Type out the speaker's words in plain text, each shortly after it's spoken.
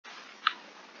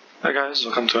Hi guys,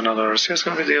 welcome to another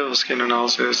CSGO video, skin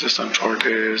analysis. This time for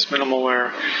this Minimal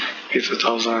Wear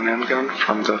P2000 Handgun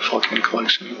from the Falcon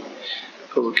collection.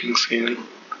 Good looking skin,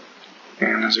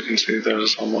 and as you can see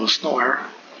there's almost no hair.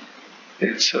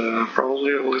 It's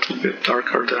probably a little bit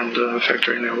darker than the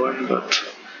factory new one, but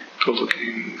good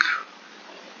looking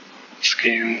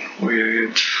skin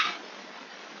with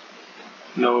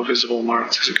no visible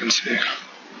marks, as you can see.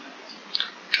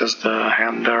 Just the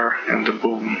hand there and the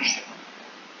boom.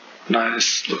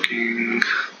 Nice looking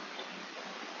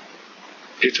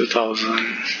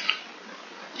P2000.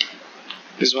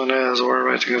 This one has a wear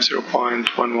rating of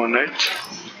 0.118.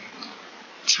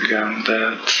 It's again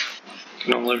that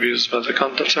can only be used by the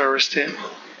content terrorist team.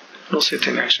 We'll see it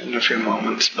in action in a few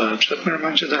moments, but let me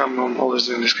remind you that I'm always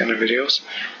doing this kind of videos.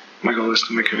 My goal is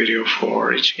to make a video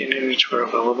for each skin in each wear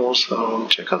available, so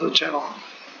check out the channel.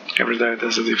 Every day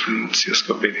there's a different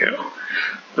CSGO video.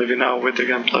 Leaving now with the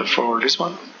gameplay for this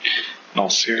one, and I'll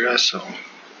see you guys soon.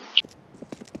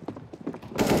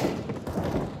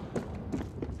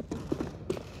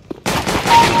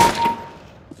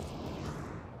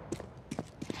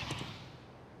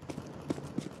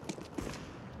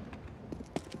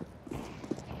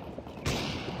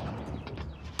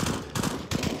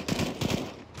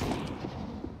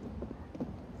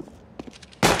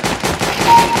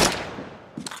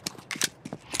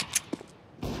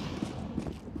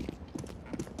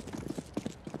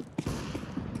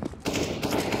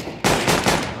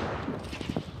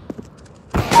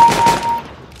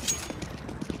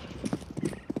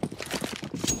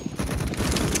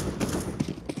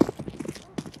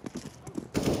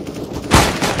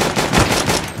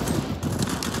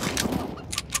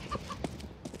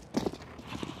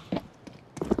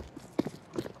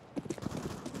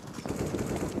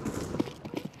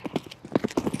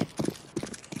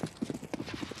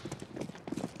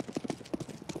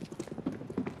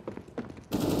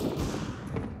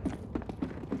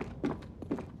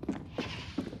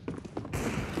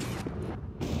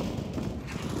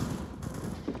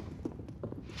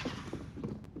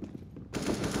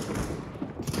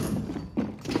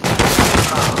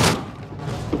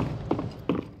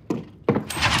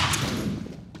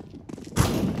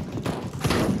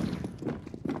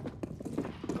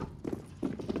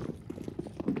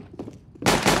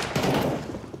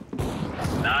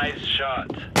 Nice shot.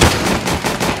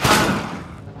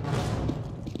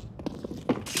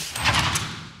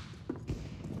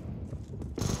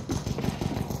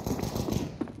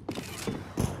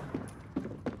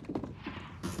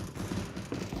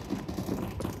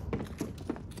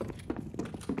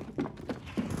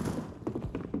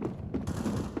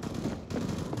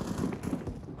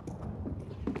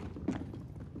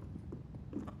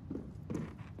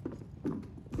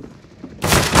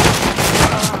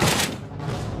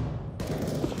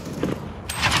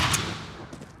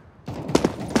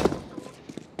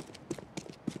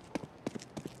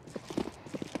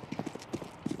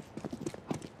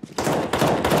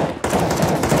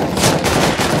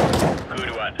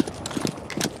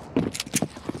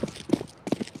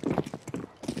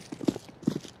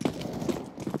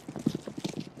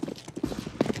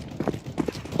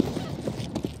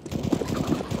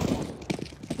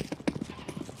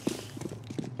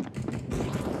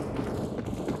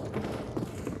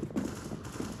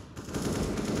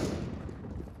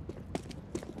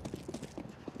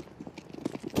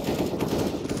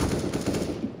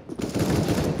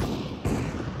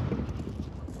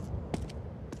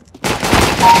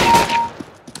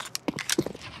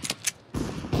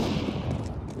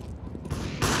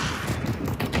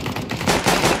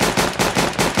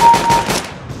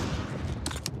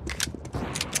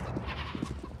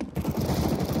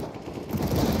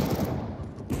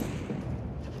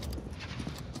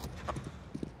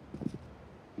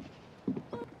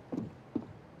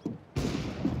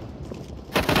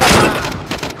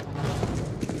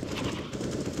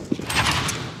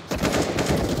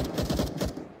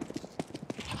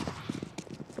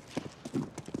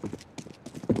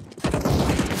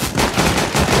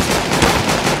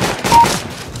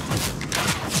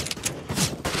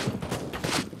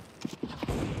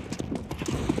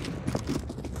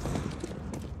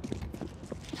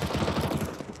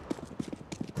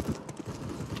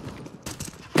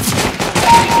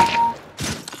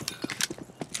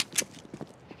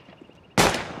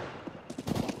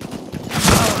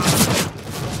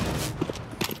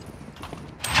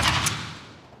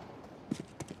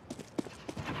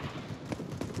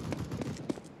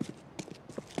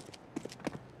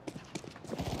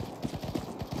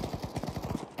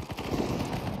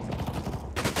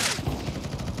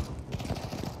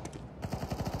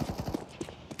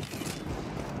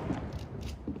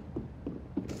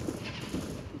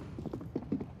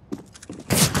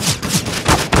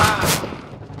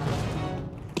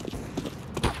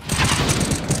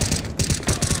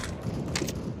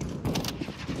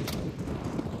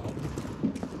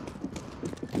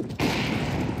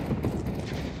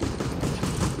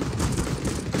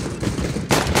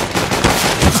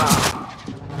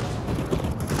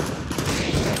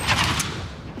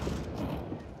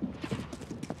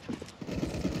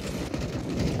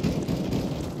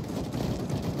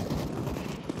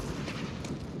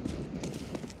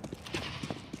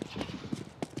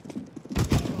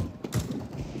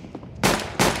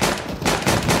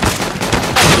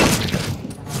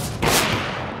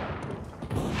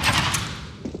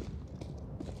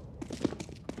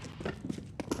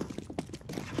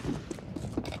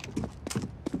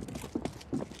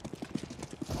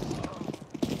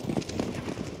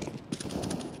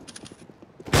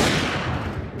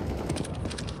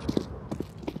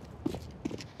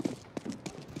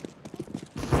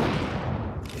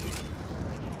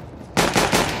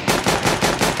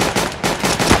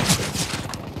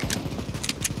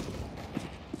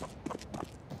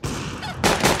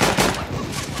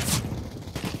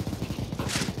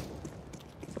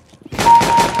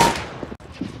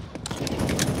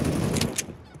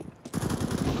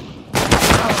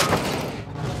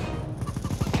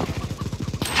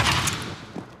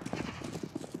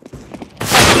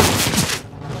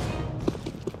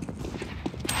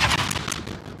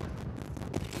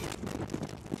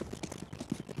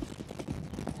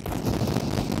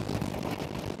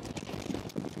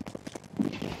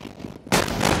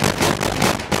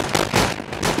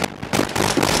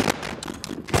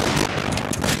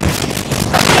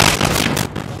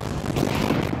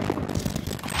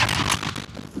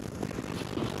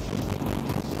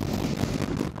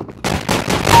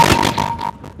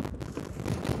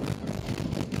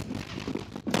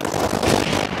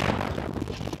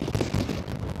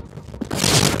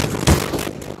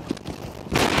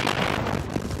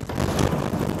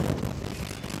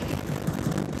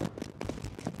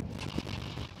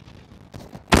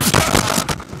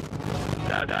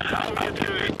 That's how you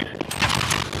do it.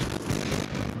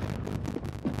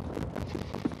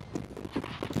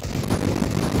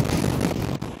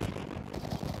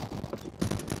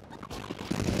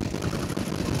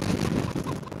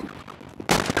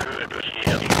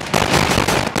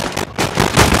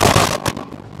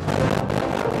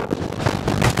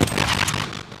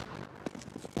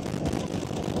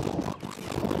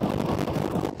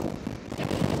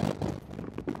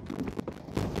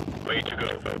 Way to go.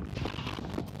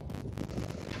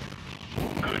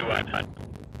 Good one.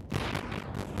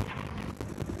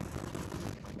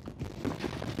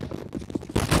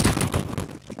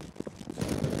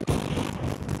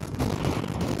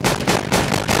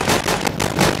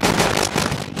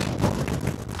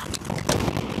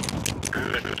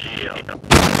 Good kill.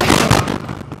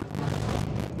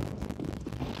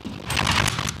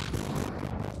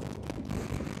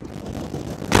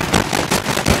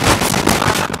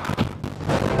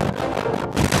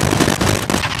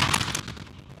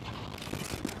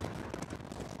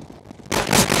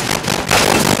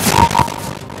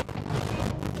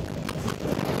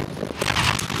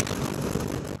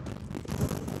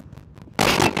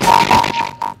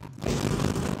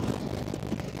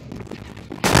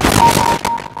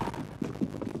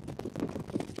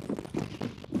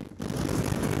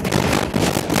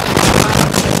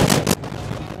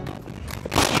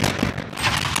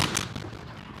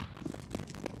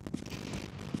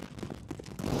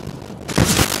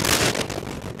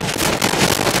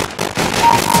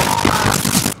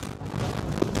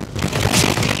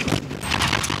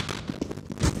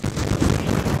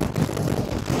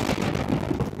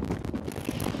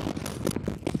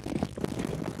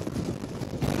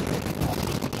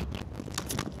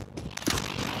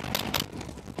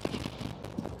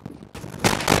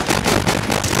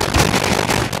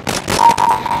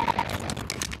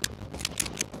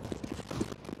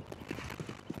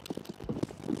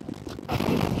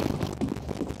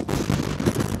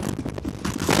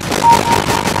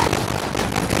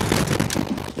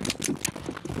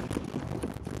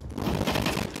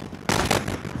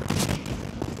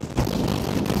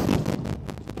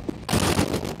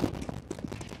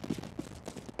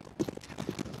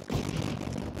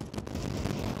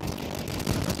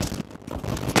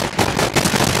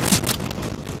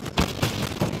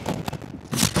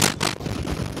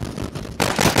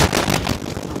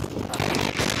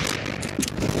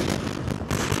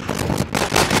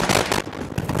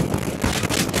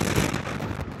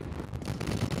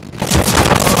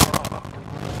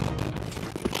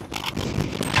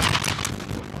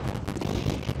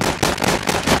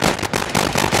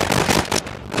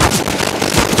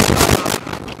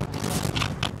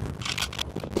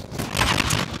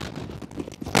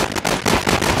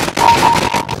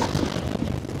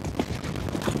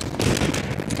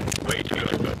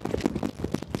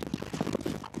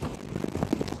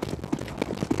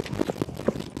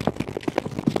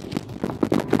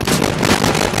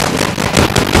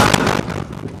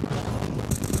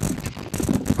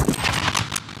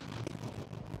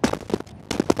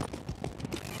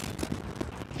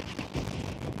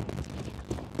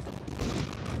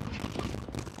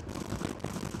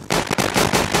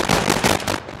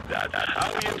 That's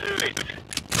how you do it.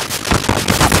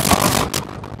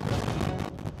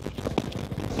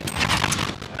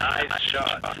 Nice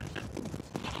shot.